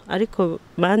kibazo ariko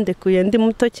bandekuye ndi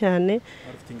muto cyane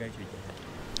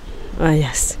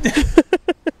ayase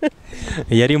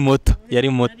yari muto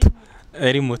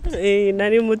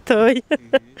nari mutoya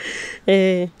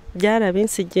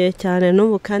byarabinsigiye cyane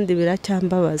n'ubu kandi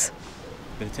biracyambabaza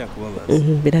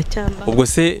ubwo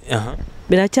se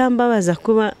biracyambabaza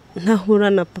kuba ntahura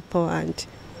na papa wanjye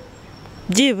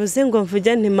byibuze ngo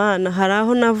mvuge nti Mana hari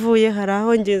aho navuye hari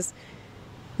aho ngeze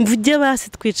mvuge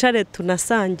basi twicare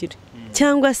tunasangire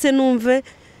cyangwa se numve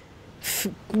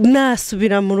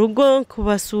nasubira mu rugo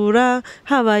kubasura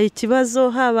habaye ikibazo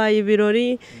habaye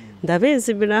ibirori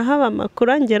ndabizi birahaba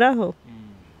amakuru angeraho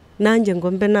nanjye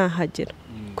ngo mbe nahagera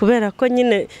kubera ko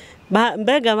nyine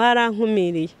mbega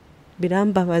barankumiriye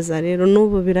birambabaza rero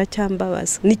n'ubu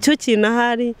biracyambabaza nicyo kintu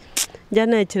ahari njya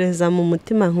ntekereza mu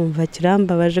mutima nkumva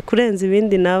kirambabaje kurenza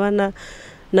ibindi naba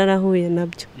narahuye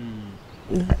nabyo.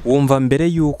 wumva mbere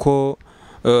yuko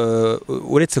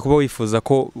uretse kuba wifuza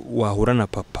ko wahura na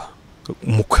papa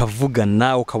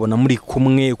mukavugana ukabona muri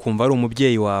kumwe ukumva ari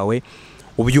umubyeyi wawe,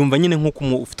 ubyumva nyine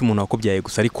nk'uko ufite umuntu wakubyaye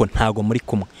gusa ariko ntago muri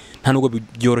kumwe, nta nubwo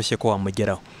byoroshye ko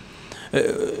wamugeraho.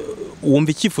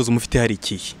 Wumva icyifuzo umufite hari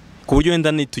ikihe ku buryo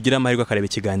wenda nitugira amahirwe akareba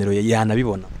ikiganiro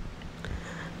yanabibona?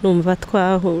 Numva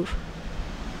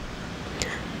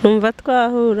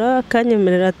twahura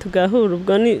akanyemerera tugahura,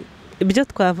 ubwo ni ibyo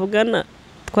twavugana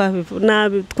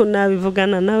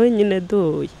nabivugana nawe nyine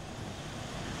duhuye.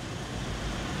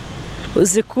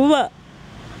 Uzi kuba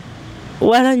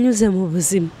waranyuze mu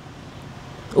buzima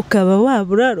ukaba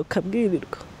wabura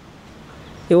ukabwirirwa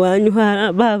iwanyu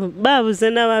babuze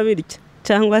n'ababirya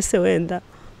cyangwa se wenda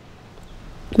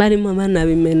barimo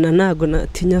banabimena, ntago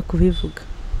natinya kubivuga,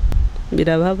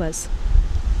 birababaza.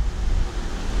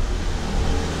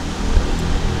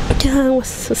 Cyangwa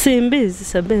simbizi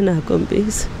sabe, ntago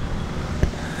mbizi.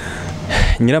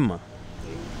 Nyirama,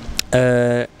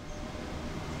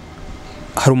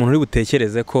 hari umuntu uri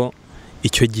butekereze ko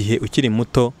icyo gihe ukiri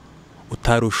muto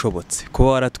utari ushobotse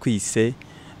kuba waratwise,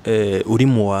 uri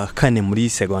mu wa 4 muri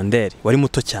segonderi, wari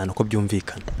muto cyane uko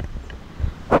byumvikana.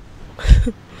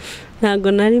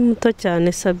 Ntago nari muto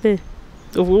cyane sabe,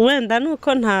 wenda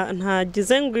nuko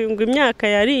ntagize ngo imyaka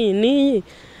yari niyi,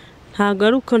 ntago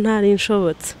ari uko ntari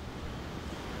nshobotse.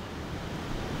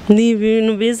 Ni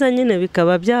ibintu biza nyine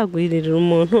bikaba byagwirira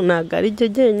umuntu, ntago ari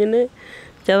byo nyine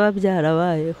byaba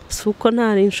byarabayeho, si uko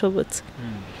ntari nshobotse.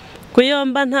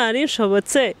 Kuyomba ntari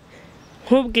nshobotse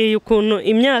nkubwiye ukuntu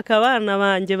imyaka abana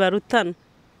banjye barutana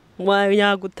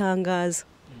yagutangaza.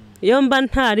 Iyo mba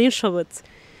ntari nshobotse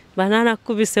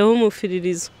banarakubiseho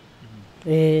umufiririzo.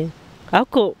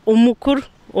 Ariko umukuru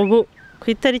ubu ku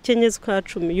itariki 4 z'ukwa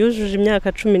 10 yujuje imyaka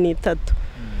 13,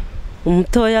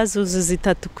 umutoya azuzuza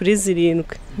 3 kuri 7.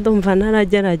 Ndumva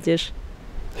naragerageje.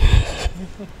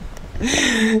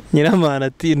 Nyiramana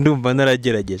ati ndumva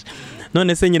naragerageje.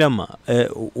 None se Nyirama,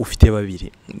 ufite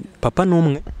babiri, papa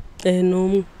n'umwe?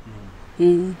 N'umwe.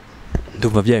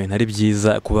 Ndumva bya bintu ari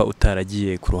byiza kuba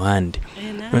utaragiye ku ruhande.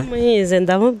 Naramuyize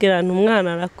ndamubwira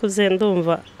umwana arakuze,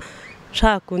 ndumva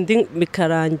nshaka undi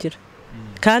bikarangira,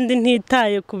 kandi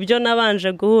ntitaye ku byo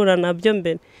nabanje guhura nabyo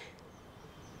mbere.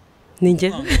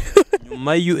 Ninjye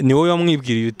nyuma ni wowe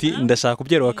wamwibwiriye uti ndashaka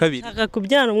kubyara wa kabiri? Ndashaka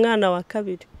kubyara umwana wa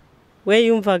kabiri. We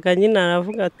yumvaga nyine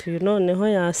aravuga ati noneho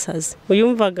yasaze,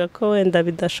 uyumvaga ko wenda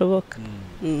bidashoboka.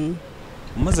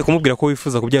 Umaze kumubwira ko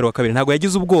wifuza kubyara wa kabiri, ntago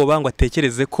yagize ubwoba ngo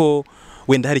atekereze ko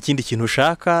wenda hari ikindi kintu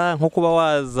ushaka, nko kuba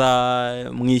waza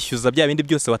mwishyuza bya bindi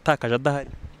byose watakaje adahari?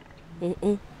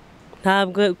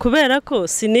 Ntabwo, kubera ko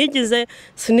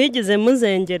sinigeze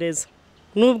muzengereza,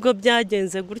 nubwo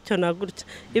byagenze gutyo na gutyo.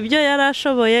 Ibyo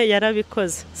yarashoboye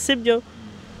yarabikoze, sibyo?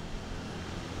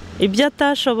 Ibyo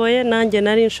atashoboye nanjye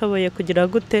nari nshoboye kugira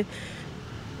gute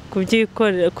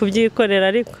kubyikorera,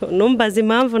 ariko numbaza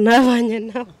impamvu ntabanye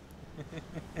nawe.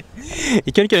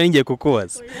 Icyo nicyo ngiye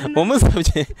kukubaza.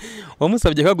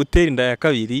 Wamusabye ko gutera inda ya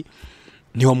kabiri,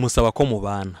 ntiwamusaba ko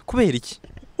mubana kubera iki?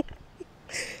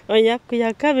 Oya, ku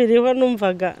ya kabiri ho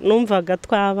numvaga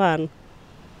twabana,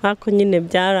 ariko nyine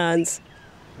byaranze.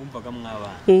 Wumvaga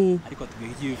mwabana ariko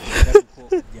twiga iki wifuza ko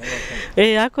byari wa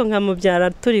kabiri? Ariko nkamubyara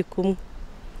turi kumwe.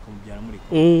 Kumubyara muri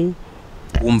kumwe.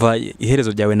 Wumva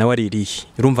iherezo ryawe nawe ari irihe?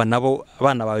 Urumva nabo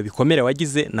abana bawe bikomere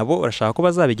wagize nabo urashaka ko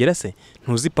bazabigera se?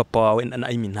 Ntuzi papa wawe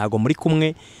ntago muri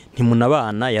kumwe,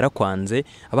 ntimunabana, yarakwanze.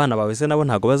 Abana bawe se nabo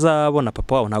ntago bazabona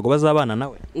papa wawe, ntago bazabana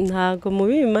nawe? Ntago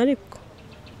mubima, ariko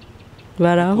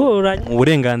barahura.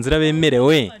 Uburenganzira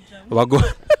bemerewe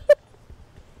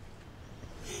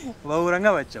bahura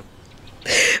nk'abacabo.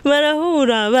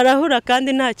 Barahura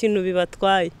kandi nta kintu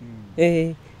bibatwaye.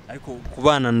 Ariko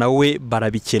kubana nawe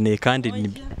barabikeneye kandi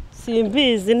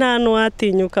simbizi, nta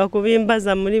n'uwatinyuka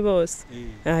kubimbaza muri bose.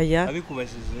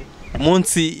 Abikubajije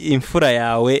umunsi imfura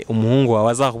yawe umuhungu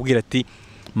wawe azakubwira ati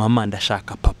mama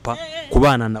ndashaka papa,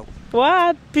 kubana nawe?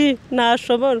 Wapi,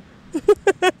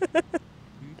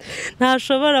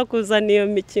 ntashobora kuzana iyo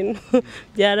mikino,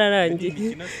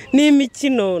 byararangiye. Ni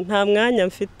imikino, nta mwanya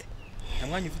mfite. Nta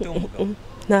mwanya ufite w'umugabo?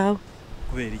 Ntawe.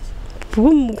 Kubera iki?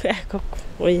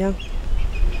 Oya,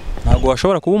 ntago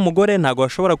washobora kuba umugore, ntago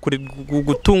washobora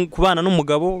kubana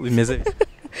n'umugabo, bimeze bite?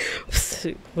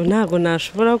 Ntago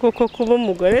nashobora koko kuba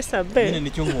umugore sabe. Nyine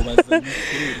nicyo nkubaza.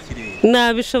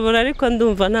 Nabishobora ariko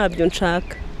ndumva ntabyo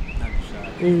nshaka.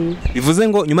 Bivuze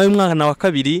ngo nyuma y'umwana wa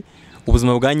kabiri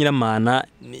ubuzima bwa Nyiramana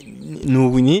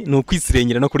ni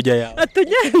ukwisirengera no kurya yawe?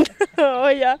 Atugenda.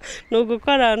 Oya, ni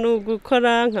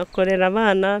ugukora nkakorera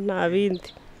abana, nta bindi.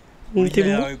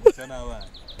 yawe gusa n'abana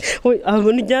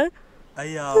abona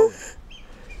ayawe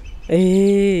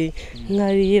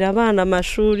nkarihira abana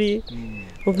amashuri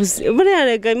buriya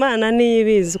rega Imana niyo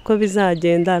ibizi uko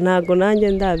bizagenda ntago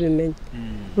nanjye ndabimenya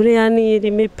buriya niyo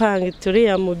irimo ipanga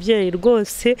ituriya mubyeyi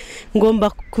rwose ngomba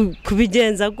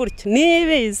kubigenza gutyo niyo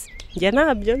ibizi njye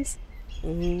ntabyo nzi.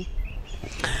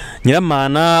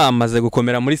 Nyiramana amaze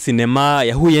gukomera muri sinema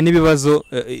yahuye n'ibibazo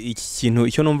iki kintu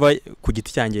icyo numva ku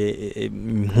giti cyanjye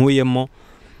nkuyemo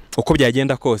uko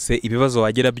byagenda kose ibibazo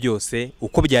wagira byose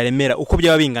uko byaremera uko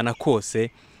byaba bingana kose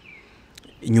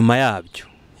inyuma yabyo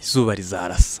izuba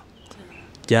rizarasa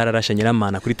byararashe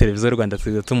Nyiramana kuri televiziyo y'u Rwanda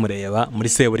tumureba muri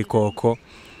Seburikoko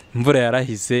imvura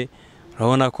yarahise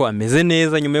urabona ko ameze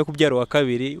neza nyuma yo kubyara wa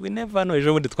kabiri we never know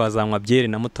ejo bundi twazanywa byeri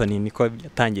na Mutoni niko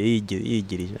yatangiye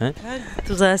yigirije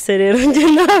tuzaserera nge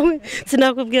nawe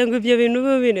sinakubwiye ngo ibyo bintu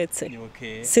bibiretse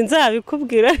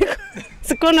sinzabikubwira ariko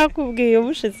siko nakubwiye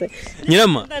ubushize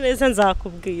Nyiramana neza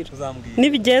nzakubwira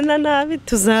nibigenda nabi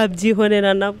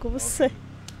tuzabyihorera nabwo buse.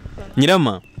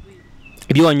 Nyiramana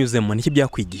ibyo wanyuzemo niki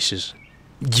byakwigishije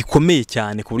gikomeye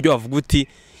cyane ku buryo wavuga uti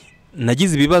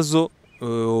nagize ibibazo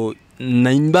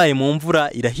nambaye mu mvura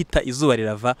irahita izuba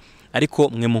rirava ariko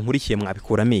mwe munkurikiye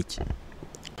mwabikuramo iki?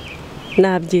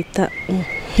 Nabyita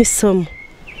nk'isomo.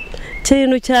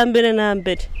 Ikintu cya mbere na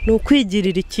mbere ni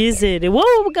ukwigirira icyizere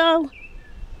wowe ubwawe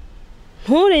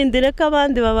nturindire ko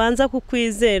abandi babanza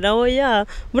kukwizera oya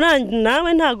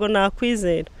nawe ntago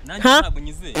nakwizera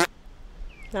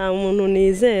nta muntu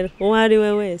nizera uwo ari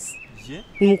we wese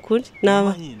mukuri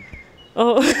naba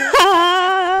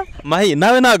Mahi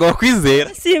nawe ntago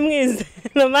wakwizera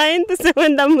simwizera mahindi se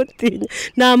wenda mutinya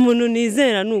nta muntu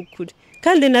nizera nukuri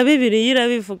kandi na Bibiliya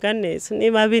irabivuga neza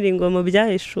niba biri ngo mu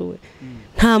byahishuwe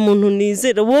nta muntu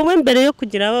nizera wowe mbere yo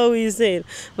kugira abo wizera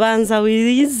banza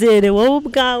wizere wowe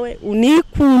ubwawe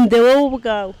unikunde wowe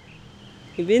ubwawe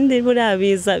ibindi buriya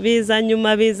biza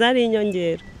nyuma biza ari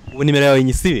inyongera. Ubu nimero yawe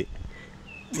nyisibe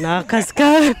n'akazi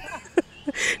kawe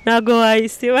ntago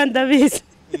wayisiba ndabizi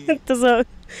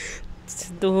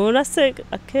duhura se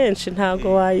akenshi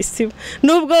ntago wayisiba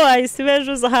nubwo wayisiba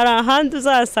ejo hari ahandi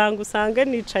uzasanga usange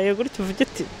nicaye gutyo uvuge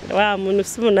uti wa muntu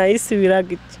si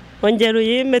unayisibiraga iki ongera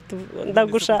uyime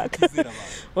ndagushaka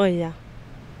oya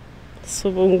si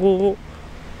ubu ngubu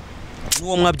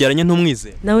uwo mwabyaranye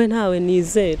ntumwizera nawe ntawe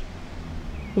nizera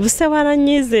ubu se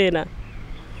waranyizera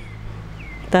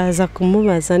ndaza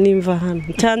kumubaza nimva hano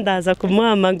cyangwa ndaza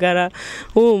kumuhamagara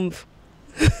wumva.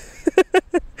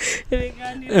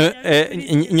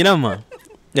 Nyiramana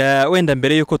wenda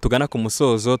mbere yuko tugana ku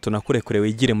musozo tunakurekure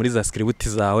wigire muri za script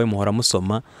zawe muhora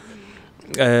musoma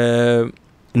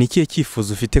ni ikihe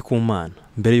cyifuzo ufite ku Mana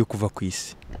mbere yo kuva ku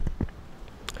isi?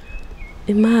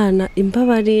 Imana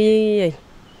imbabariye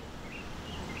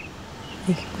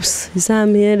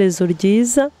izamiherezo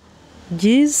ryiza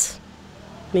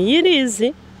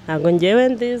niyirizi ntago ngewe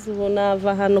ndizi ubu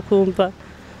nava hano kumva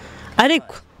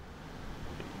ariko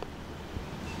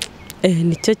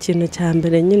nicyo kintu cya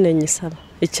mbere nyine nyisaba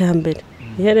icya mbere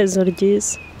iherezo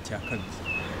ryiza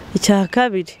icya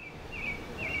kabiri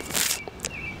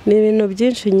ni ibintu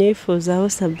byinshi nyifuzaho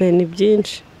sabe ni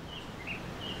byinshi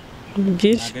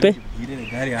pe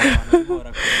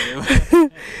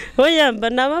oya mba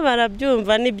nabo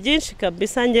barabyumva ni byinshi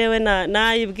kabisa ngewe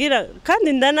nayibwira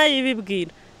kandi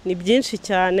ndanayibibwira ni byinshi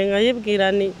cyane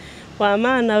nkayibwira ni wa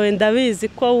Mana we ndabizi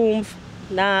ko wumva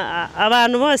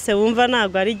abantu bose wumva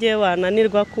ntabwo ari gihe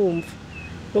wananirwa kumva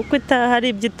kuko hari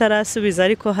ibyo itarasubiza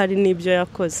ariko hari n'ibyo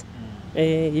yakoze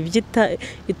ibyo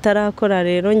itarakora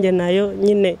rero nge nayo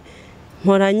nyine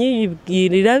mpora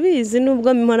nyibwira irabizi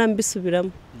nubwo mpora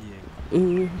mbisubiramo.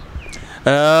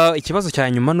 Ikibazo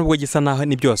cya nyuma nubwo gisa naho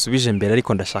nibyo wasubije mbere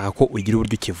ariko ndashaka ko ugira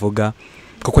uburyo ukivuga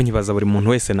kuko nkibaza buri muntu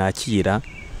wese nakira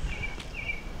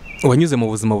wanyuze mu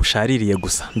buzima bushaririye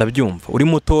gusa ndabyumva uri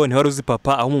muto ntiwari uzi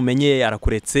papa aho umumenye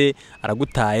arakuretse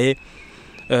aragutaye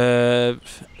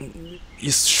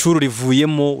ishuri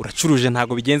rivuyemo uracuruje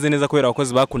ntago bigenze neza kubera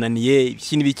abakozi bakunaniye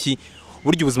iki n'ibiki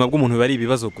buryo ubuzima bw'umuntu biba ari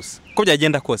ibibazo gusa uko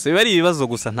byagenda kose biba ari ibibazo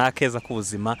gusa nta keza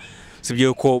k'ubuzima sibyo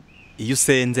yuko iyo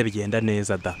usenze bigenda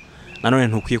neza da nanone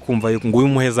ntukwiye kumva yuko ngo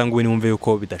umuheza ngo wumve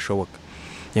yuko bidashoboka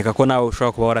nyaka ko nawe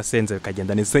ushobora kuba warasenze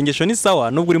bikagenda neza isengesho ni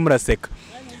sawa nubwo uri muraseka.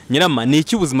 Nyiramana ni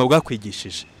iki ubuzima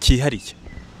bwakwigishije cyihariye?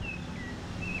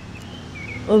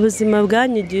 Ubuzima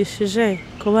bwanyigishije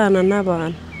kubana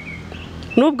n'abantu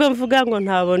nubwo mvuga ngo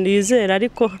ntabo nizera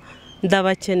ariko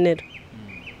ndabakenera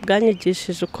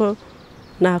bwanyigishije uko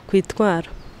nakwitwara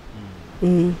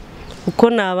uko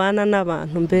nabana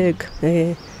n'abantu mbega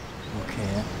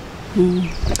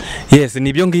yes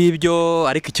nibyo ngibyo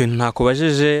ariko ikintu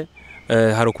ntakubajije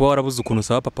hari ukuba warabuze ukuntu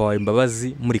usaba papa wawe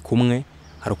imbabazi muri kumwe,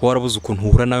 hari ukuba warabuze ukuntu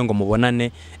uhura nawe ngo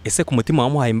mubonane. Ese ku mutima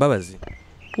wamuhaye imbabazi?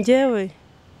 Njyewe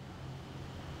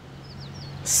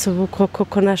subu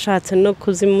koko nashatse no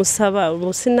kuzimusaba,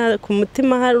 ubusina ku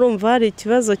mutima harumva hari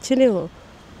ikibazo kiriho,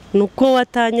 nuko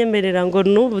watanyemerera ngo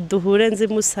n'ubu duhure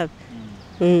nzimusabe.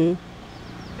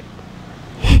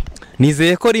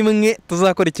 Nizeye ko rimwe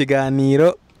tuzakora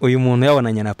ikiganiro uyu muntu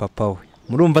yabonanye na papa we.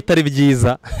 Murumva atari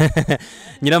byiza?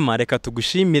 Nyiramana, reka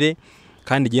tugushimire,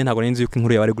 kandi igihe ntabwo nzi yuko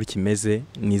inkuru yawe ari gutya imeze.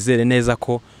 Nizere neza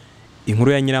ko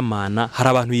inkuru ya Nyiramana hari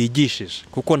abantu yigishije,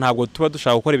 kuko ntabwo tuba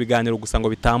dushaka gukora ibiganiro gusa ngo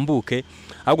bitambuke,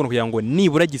 ahubwo kugira ngo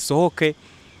nibura gisohoke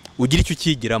ugire icyo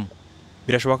ukigiramo.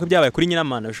 Birashoboka ko byabaye kuri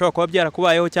Nyiramana, bishobora kuba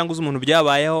byarakubayeho cyangwa uzi umuntu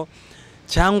byabayeho,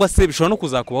 cyangwa se bishobora no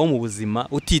kuzakubaho mu buzima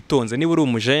utitonze. Niba uri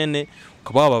umujene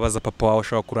ukaba wababaza papa wawe,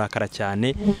 ushobora kurakara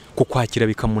cyane, kukwakira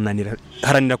bikamunanira.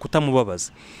 Haranira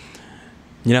kutamubabaza.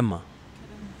 Nyiramana,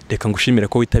 reka ngushimire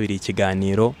ko witabiriye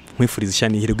ikiganiro, nkwifuriza ishya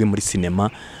n'ihirwe muri sinema,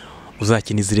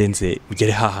 uzakina izirenze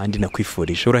ugere hahandi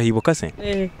nakwifurije. Urahibuka se?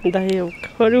 Ndahibuka.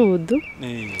 Hollywood.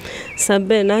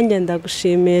 Sabe, nanjye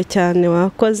ndagushimiye cyane,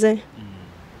 wakoze.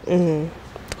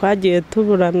 Twagiye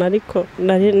tuburana ariko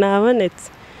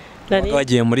nabonetse.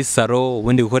 Wagiye muri salo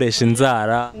ubundi gukoresha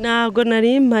inzara? Ntabwo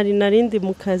nari mpari, narindi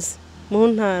mu kazi mu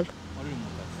ntara.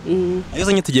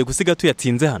 Ayo nye tugiye gusiga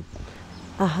tuyatsinze hano.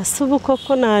 Aha subu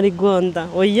koko narigonda.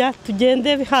 Oya,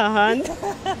 tugende hahandi.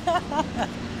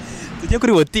 Tujye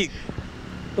kuri boutique.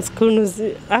 Ukuntu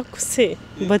akuse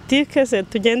boutique se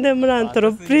tugende muri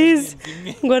entreprise,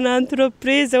 ngo na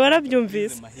entreprise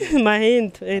warabyumvise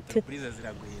mahindu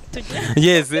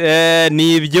Yes,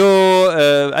 ni ibyo,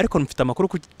 ariko mfite amakuru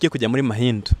kugiye kujya muri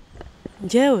mahindu.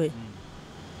 Njyewe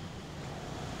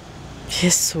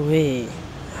Yesu we,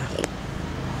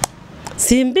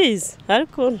 simbizi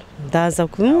ariko ndaza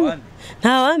kumwe,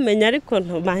 ntawamenya ariko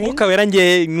mahindu. Ukabera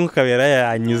ngiye nk'ukabera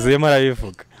yanyuzemo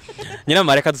arabivuga.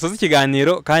 Nyiramana, reka dusoze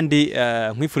ikiganiro, kandi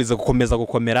nkwifuriza gukomeza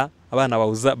gukomera, abana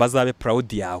bazabe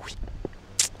proud yawe.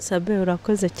 Sabe,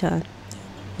 urakoze cyane.